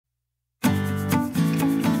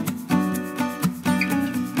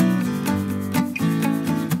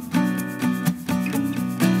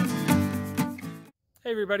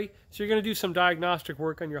Hey everybody, so you're going to do some diagnostic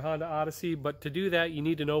work on your Honda Odyssey, but to do that you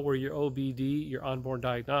need to know where your OBD, your onboard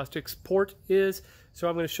diagnostics port is. So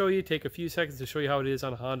I'm going to show you, take a few seconds to show you how it is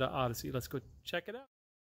on a Honda Odyssey. Let's go check it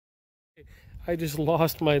out. I just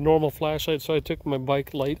lost my normal flashlight, so I took my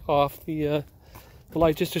bike light off the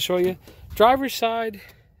light just to show you. Driver's side,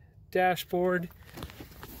 dashboard.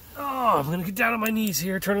 Oh, I'm going to get down on my knees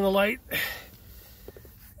here, turn on the light.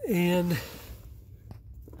 And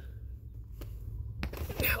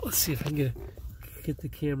let's see if I can get the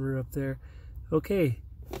camera up there. Okay,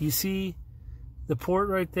 you see the port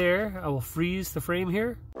right there. I will freeze the frame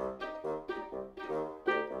here.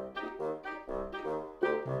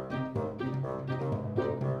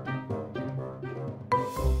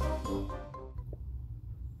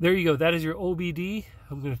 There you go, that is your OBD.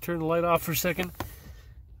 I'm going to turn the light off for a second.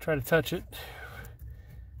 Try to touch it.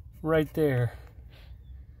 Right there.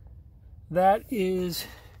 That is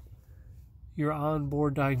your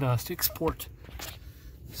onboard diagnostics port.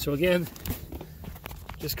 So again,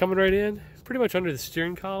 just coming right in, pretty much under the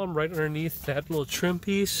steering column, right underneath that little trim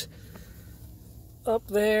piece. Up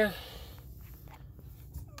there.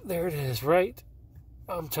 There it is, right?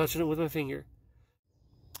 I'm touching it with my finger.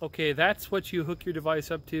 Okay, that's what you hook your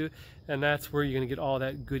device up to, and that's where you're going to get all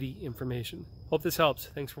that goody information. Hope this helps.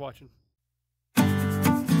 Thanks for watching.